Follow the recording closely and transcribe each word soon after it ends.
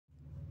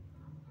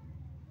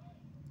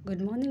Good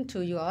morning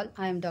to you all.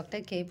 I am Dr.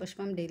 K.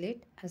 Pushpam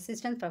Dilit,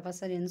 Assistant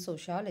Professor in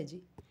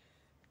Sociology.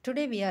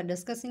 Today we are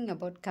discussing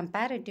about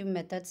comparative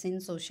methods in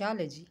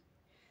sociology.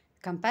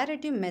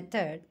 Comparative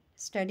method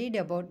studied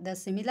about the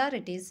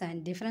similarities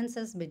and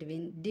differences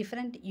between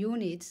different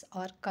units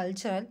or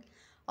cultural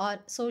or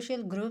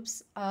social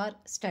groups or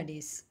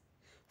studies.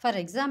 For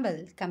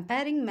example,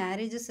 comparing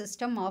marriage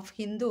system of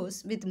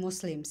Hindus with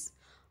Muslims,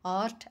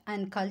 art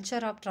and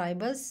culture of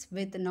tribals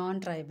with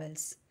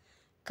non-tribals,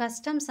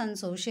 customs and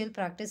social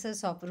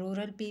practices of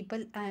rural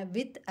people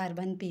with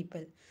urban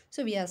people.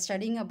 So we are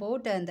studying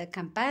about the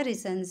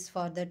comparisons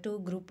for the two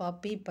group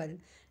of people,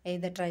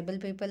 either tribal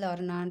people or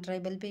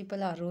non-tribal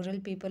people or rural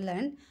people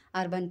and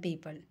urban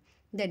people.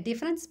 The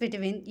difference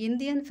between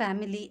Indian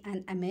family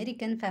and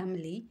American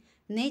family,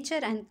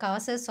 nature and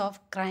causes of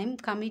crime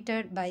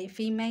committed by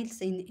females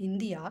in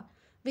India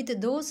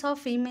with those of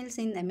females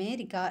in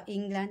America,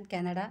 England,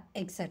 Canada,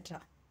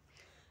 etc.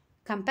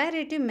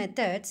 Comparative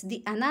methods,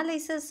 the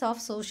analysis of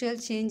social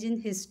change in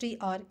history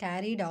are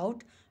carried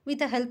out with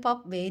the help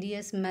of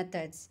various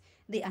methods.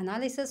 The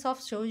analysis of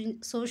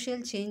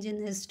social change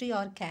in history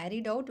are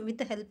carried out with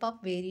the help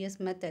of various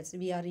methods.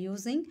 We are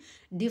using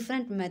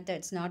different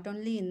methods, not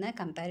only in the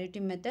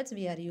comparative methods,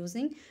 we are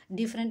using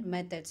different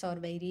methods or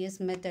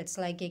various methods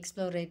like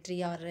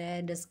exploratory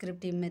or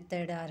descriptive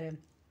method or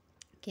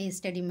case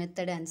study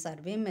method and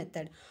survey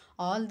method.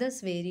 All these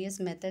various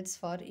methods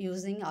for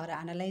using or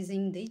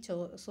analyzing the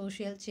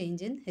social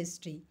change in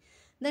history.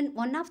 Then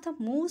one of the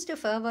most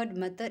favored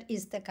method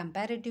is the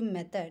comparative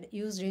method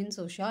used in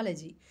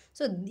sociology.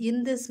 So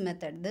in this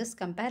method, this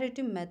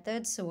comparative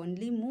methods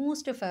only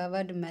most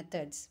favored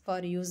methods for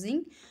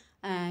using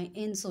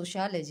in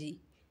sociology.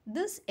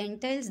 This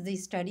entails the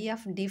study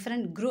of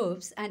different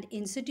groups and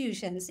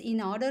institutions in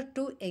order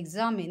to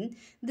examine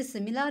the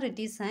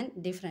similarities and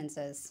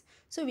differences.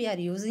 So we are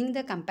using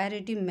the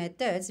comparative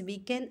methods. We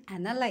can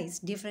analyze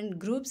different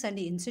groups and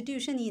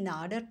institutions in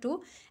order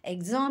to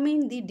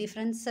examine the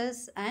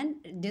differences and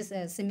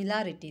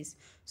similarities.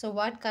 So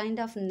what kind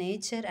of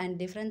nature and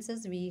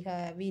differences we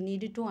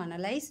need to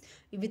analyze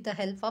with the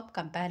help of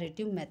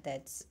comparative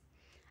methods.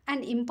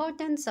 And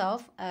importance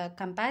of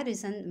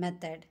comparison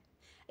method.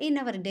 In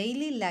our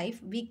daily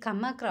life, we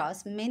come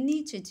across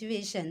many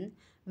situations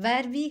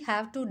where we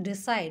have to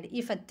decide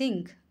if a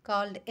thing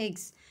called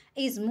X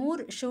is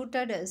more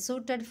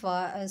suited for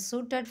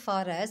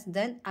us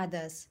than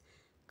others,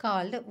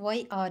 called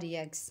Y or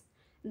X.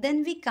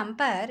 Then we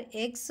compare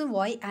X,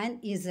 Y,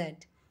 and Z.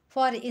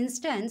 For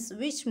instance,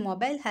 which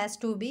mobile has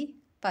to be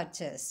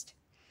purchased.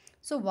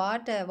 So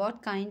what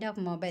kind of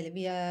mobile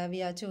we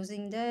are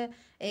choosing the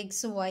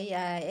XY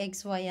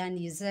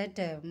and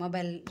Z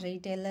mobile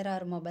retailer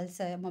or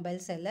mobile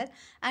seller,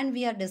 and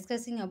we are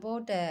discussing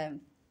about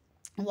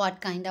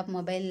what kind of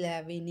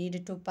mobile we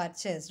need to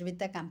purchase with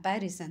the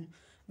comparison,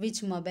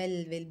 which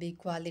mobile will be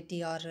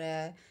quality or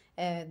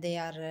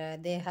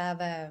they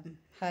have a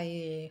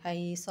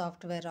high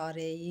software or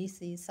a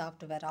easy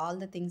software. All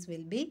the things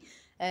will be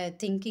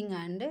thinking,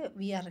 and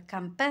we are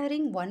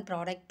comparing one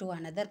product to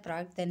another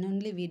product, then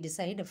only we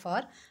decide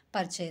for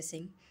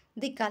purchasing.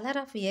 The color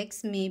of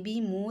X may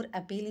be more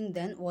appealing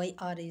than Y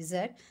or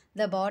Z.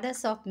 The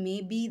borders of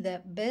may be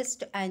the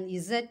best and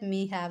Z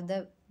may have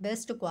the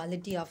best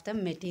quality of the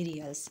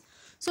materials.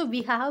 So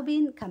we have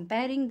been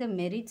comparing the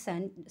merits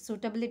and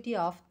suitability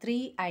of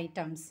three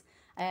items,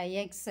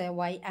 X,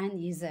 Y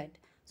and Z.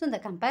 So the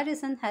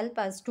comparison help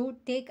us to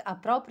take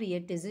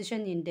appropriate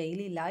decision in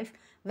daily life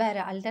where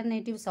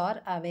alternatives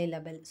are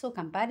available. So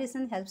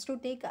comparison helps to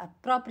take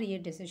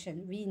appropriate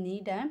decision. We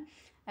need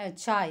a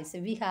choice.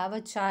 We have a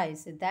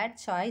choice. That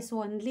choice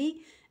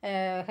only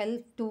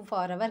help to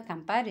for our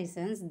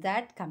comparisons.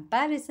 That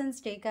comparisons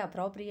take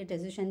appropriate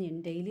decision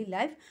in daily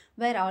life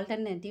where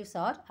alternatives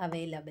are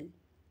available.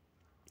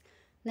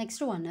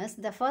 Next one is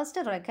the first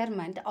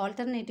requirement,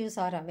 alternatives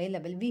are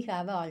available. We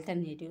have a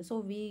alternative. So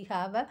we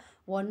have a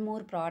one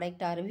more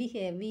product, or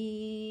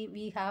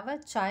we have a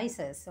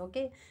choices.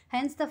 Okay.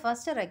 Hence the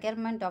first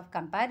requirement of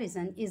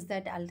comparison is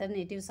that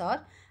alternatives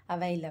are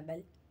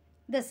available.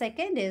 The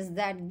second is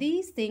that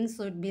these things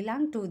should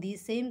belong to the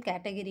same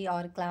category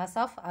or class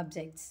of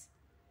objects.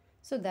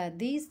 So that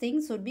these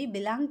things should be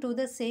belong to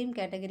the same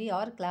category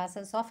or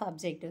classes of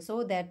object,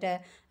 so that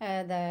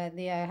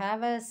they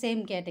have a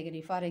same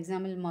category. For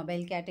example,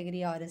 mobile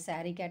category or a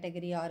saree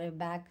category or a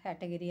bag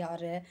category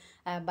or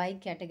a bike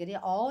category,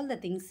 all the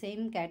things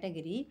same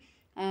category.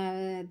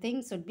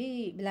 Things should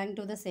be belong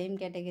to the same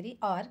category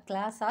or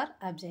class or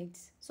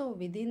objects. So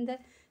within the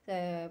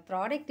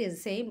product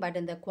is same, but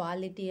in the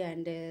quality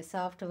and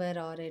software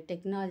or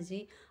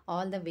technology,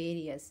 all the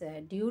various,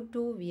 due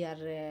to we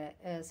are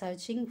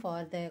searching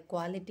for the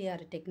quality or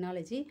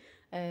technology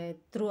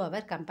through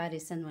our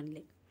comparison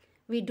only.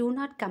 We do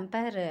not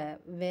compare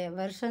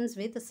versions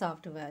with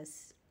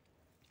softwares.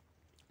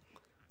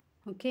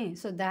 Okay,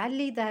 so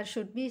thirdly, there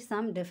should be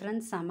some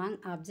difference among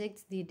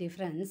objects. The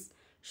difference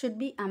should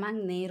be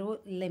among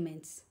narrow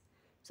limits.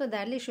 So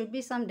thirdly, should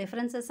be some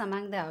differences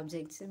among the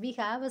objects. We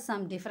have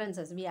some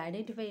differences. We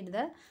identified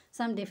the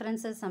some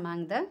differences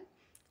among the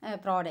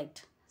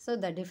product. So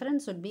the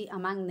difference would be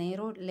among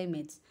narrow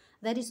limits.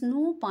 There is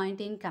no point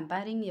in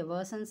comparing a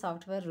version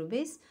software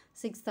rupees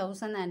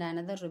 6,000 and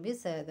another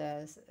rupees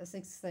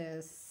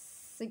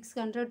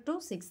 600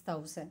 to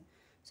 6,000.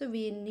 So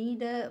we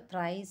need a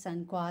price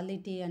and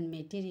quality and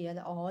material,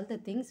 all the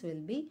things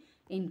will be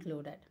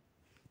included.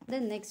 The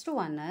next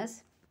one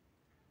is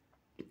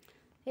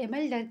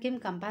Emile Durkheim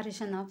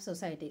comparison of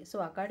society. So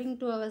according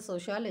to our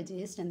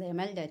sociologist and the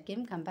Emile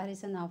Durkheim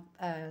comparison of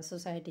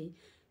society,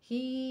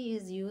 he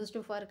is used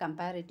for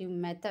comparative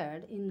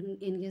method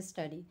in his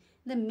study.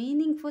 The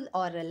meaningful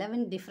or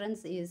relevant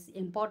difference is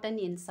important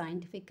in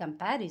scientific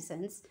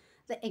comparisons.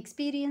 The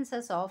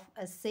experiences of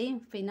a same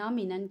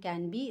phenomenon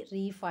can be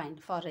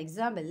refined. For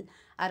example,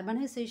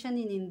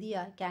 urbanization in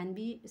India can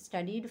be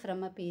studied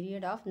from a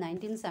period of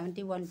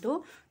 1971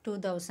 to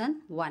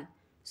 2001.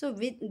 So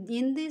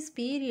in this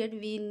period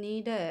we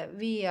need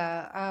we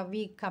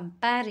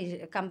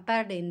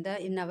compared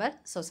in our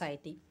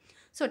society.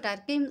 So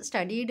Durkheim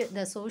studied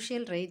the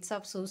social rates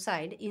of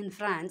suicide in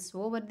France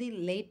over the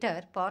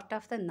later part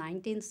of the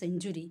 19th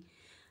century.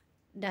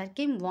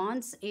 Durkheim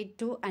wants it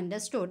to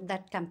understood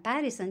that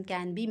comparison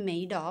can be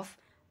made of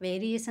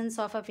variations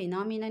of a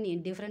phenomenon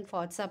in different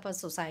parts of a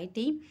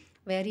society,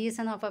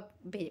 variation of a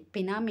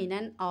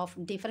phenomenon of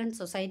different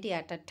society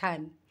at a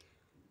time.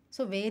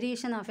 So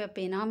variation of a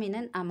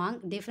phenomenon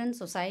among different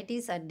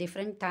societies at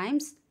different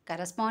times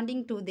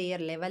corresponding to their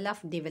level of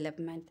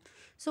development.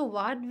 So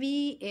what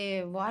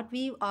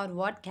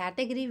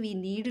category we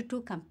need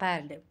to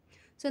compare them.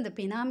 So the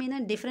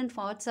phenomenon different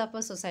parts of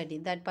a society,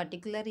 that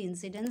particular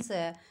incidents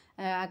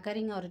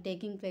occurring or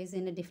taking place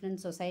in a different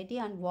society,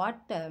 and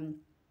what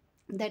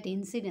that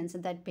incidents,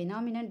 that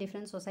phenomenon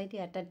different society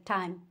at a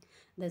time,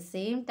 the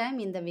same time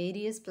in the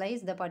various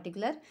place the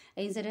particular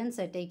incidents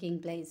are taking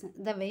place,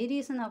 the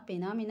variation of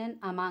phenomenon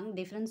among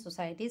different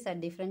societies at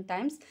different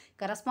times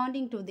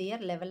corresponding to their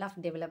level of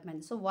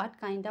development. So what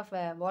kind of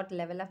what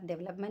level of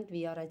development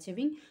we are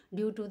achieving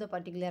due to the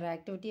particular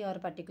activity or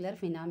particular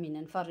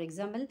phenomenon. For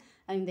example,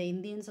 in the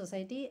Indian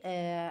society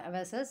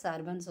versus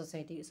urban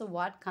society, so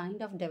what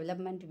kind of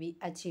development we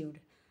achieved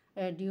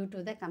due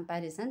to the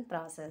comparison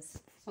process.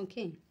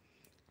 Okay.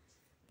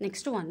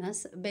 Next one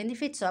is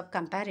benefits of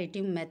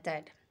comparative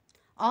method.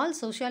 All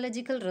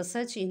sociological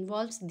research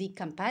involves the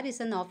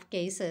comparison of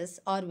cases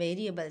or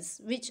variables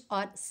which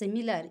are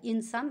similar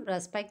in some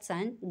respects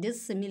and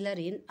dissimilar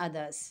in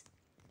others.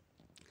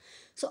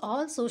 So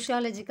all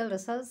sociological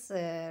research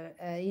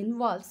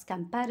involves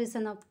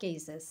comparison of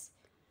cases.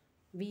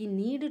 We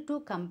need to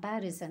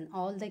comparison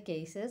all the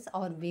cases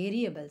or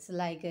variables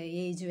like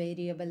age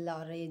variable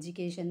or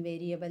education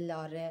variable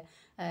or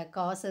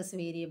causes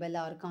variable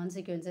or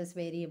consequences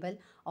variable.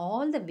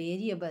 All the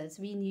variables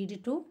we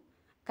need to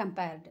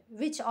compare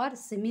which are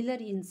similar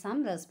in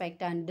some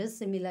respect and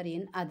dissimilar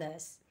in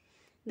others.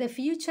 The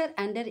future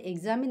under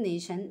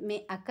examination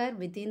may occur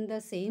within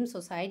the same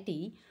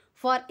society.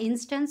 For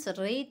instance,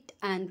 rate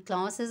and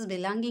classes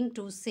belonging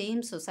to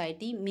same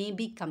society may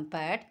be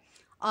compared,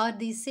 or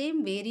the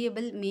same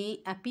variable may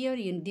appear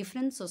in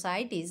different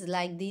societies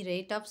like the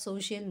rate of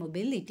social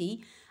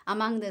mobility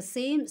among the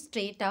same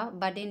strata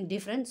but in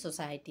different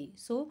society.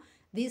 So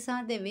these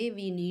are the way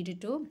we need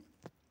to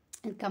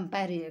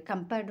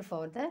compared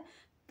for the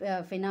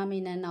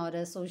phenomenon or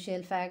a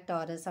social fact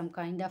or some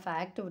kind of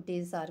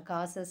activities or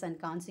causes and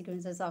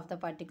consequences of the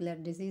particular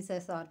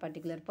diseases or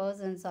particular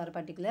persons or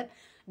particular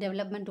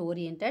development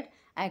oriented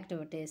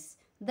activities.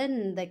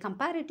 Then the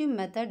comparative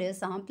method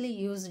is amply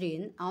used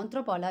in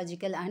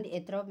anthropological and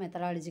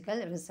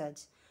ethnomethodological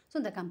research.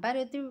 So the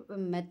comparative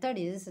method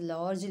is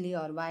largely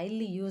or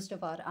widely used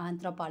for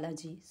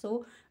anthropology.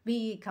 So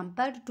we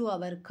compared to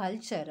our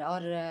culture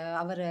or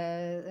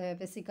our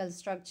physical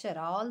structure,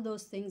 all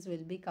those things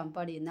will be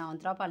compared in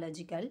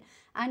anthropological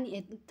and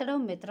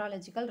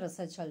ethnomethodological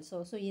research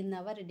also. So in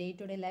our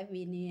day-to-day life,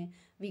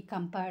 we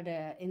compared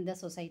in the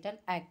societal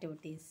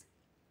activities.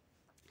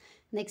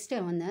 Next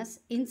one is,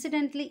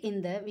 incidentally,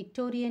 in the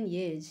Victorian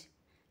age,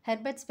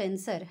 Herbert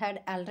Spencer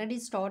had already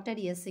started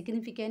a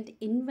significant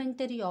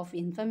inventory of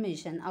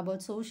information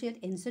about social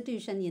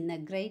institutions in a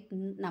great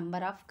number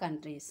of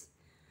countries.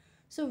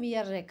 So we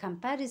are a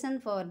comparison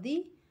for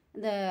the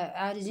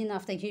origin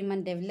of the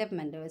human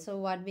development. So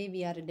what way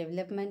we are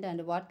development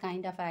and what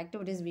kind of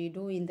activities we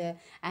do in the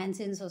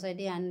ancient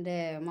society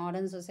and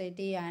modern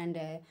society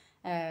and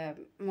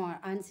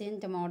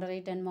ancient,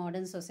 moderate and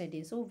modern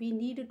society. So we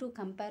need to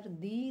compare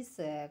these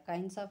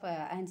kinds of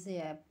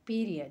ancient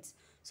periods.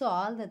 So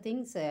all the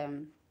things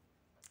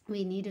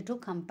we need to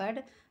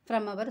compare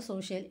from our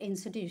social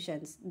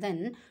institutions.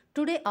 Then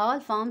today all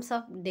forms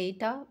of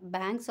data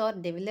banks are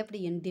developed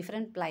in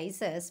different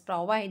places,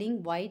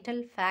 providing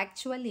vital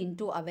factual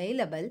into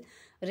available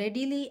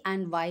readily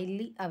and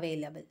widely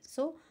available.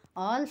 So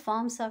all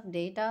forms of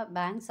data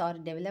banks are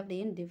developed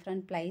in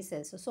different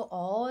places. So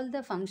all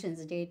the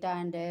functions data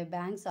and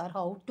banks are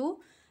how to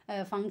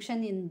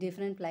function in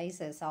different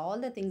places. All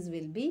the things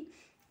will be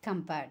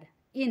compared.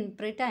 In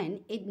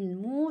Britain, its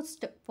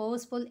most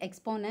forceful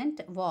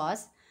exponent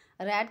was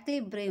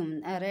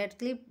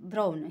Radcliffe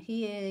Brown,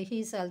 he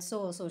is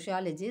also a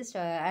sociologist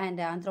and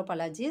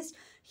anthropologist.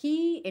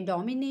 He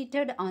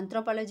dominated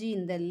anthropology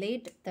in the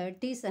late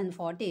 30s and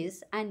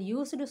 40s and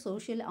used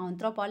social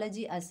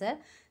anthropology as a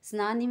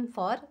synonym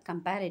for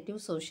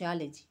comparative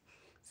sociology.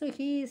 So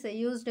he is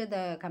used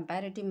the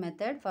comparative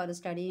method for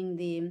studying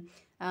the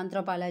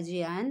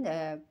anthropology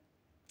and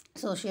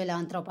social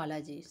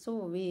anthropology.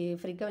 So he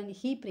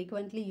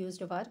frequently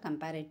used for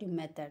comparative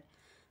method.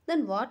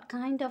 Then what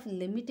kind of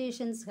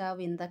limitations have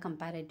in the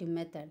comparative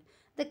method?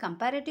 The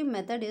comparative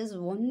method is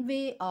one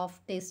way of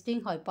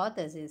testing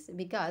hypothesis,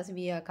 because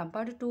we are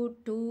compared to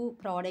two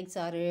products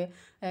or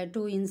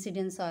two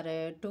incidents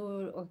or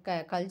two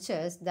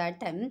cultures. That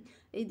time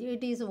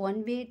it is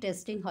one way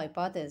testing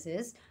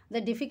hypothesis.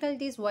 The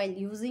difficulties while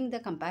using the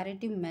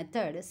comparative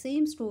method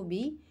seems to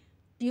be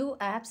due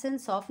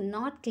absence of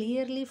not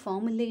clearly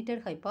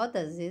formulated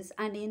hypothesis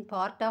and in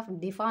part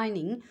of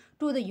defining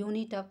to the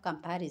unit of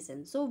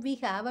comparison. So we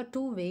have a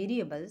two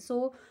variables.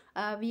 So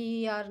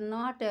we are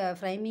not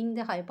framing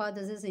the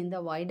hypothesis in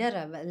the wider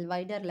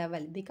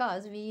level,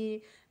 because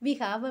we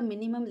have a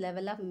minimum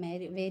level of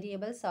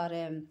variables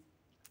or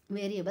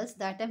variables.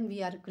 That time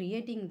we are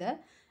creating the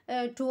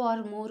two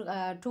or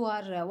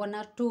one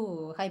or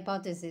two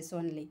hypotheses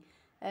only,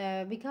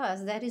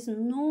 because there is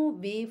no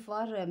way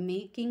for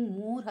making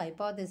more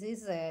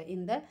hypotheses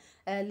in the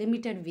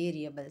limited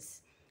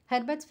variables.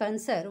 Herbert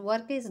Spencer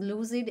work is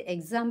lucid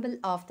example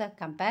of the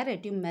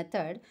comparative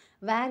method,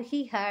 where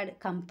he had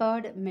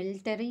compared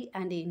military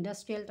and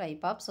industrial type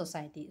of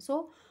society.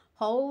 So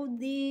how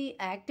the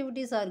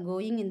activities are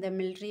going in the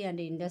military and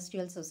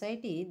industrial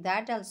society,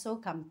 that also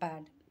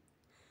compared.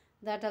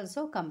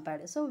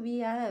 So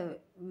we are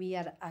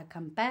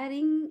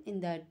comparing in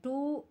the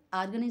two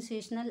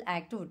organizational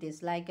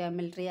activities, like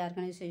military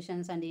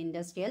organizations and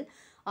industrial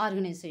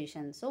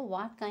organizations. So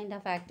what kind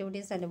of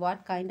activities and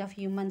what kind of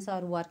humans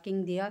are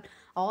working there,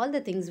 all the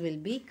things will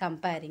be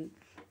comparing.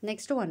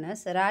 Next one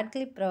is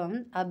Radcliffe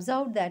Brown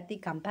observed that the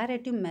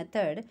comparative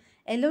method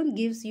alone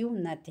gives you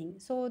nothing.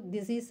 So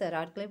this is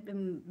Radcliffe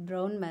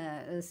Brown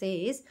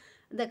says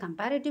the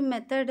comparative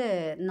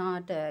method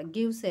not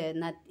gives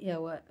not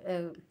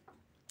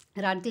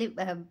Radcliffe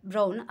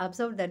Brown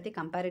observed that the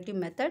comparative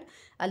method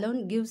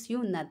alone gives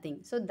you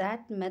nothing. So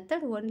that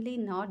method only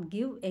not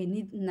give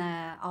any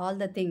all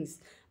the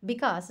things,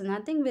 because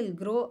nothing will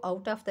grow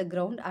out of the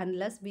ground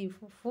unless we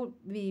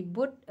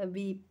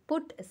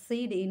put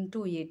seed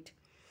into it.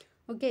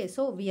 Okay,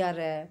 so we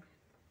are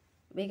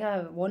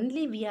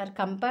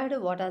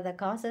compared what are the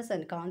causes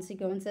and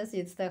consequences.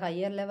 It's the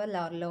higher level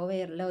or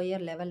lower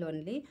level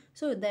only.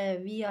 So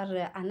we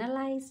are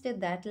analyzed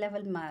that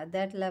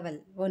level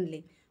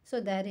only. So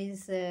there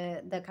is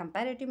the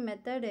comparative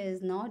method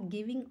is not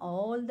giving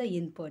all the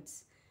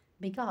inputs,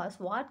 because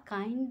what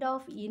kind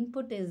of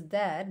input is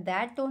there,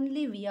 that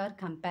only we are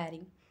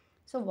comparing.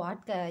 So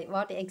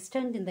what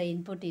extent in the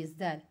input is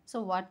there,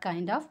 so what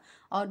kind of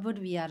output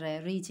we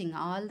are reaching,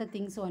 all the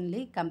things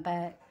only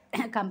compared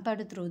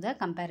through the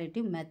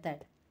comparative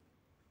method.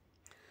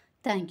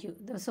 Thank you.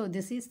 So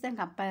this is the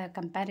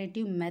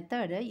comparative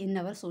method in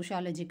our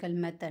sociological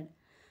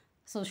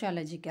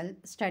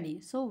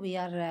study. So we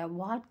are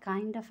what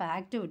kind of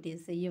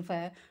activities, if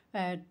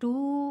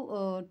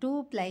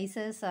two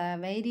places,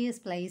 various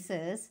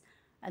places,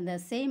 and the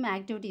same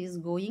activity is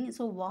going,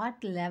 so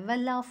what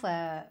level of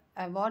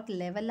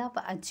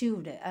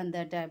achieved and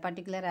that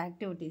particular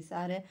activities,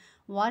 or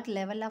what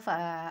level of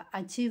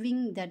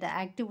achieving that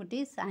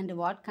activities, and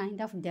what kind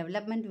of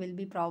development will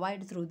be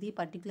provided through the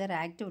particular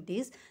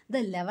activities,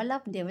 the level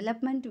of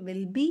development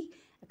will be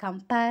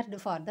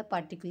compared for the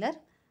particular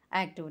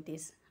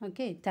activities.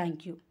 Okay,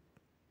 thank you.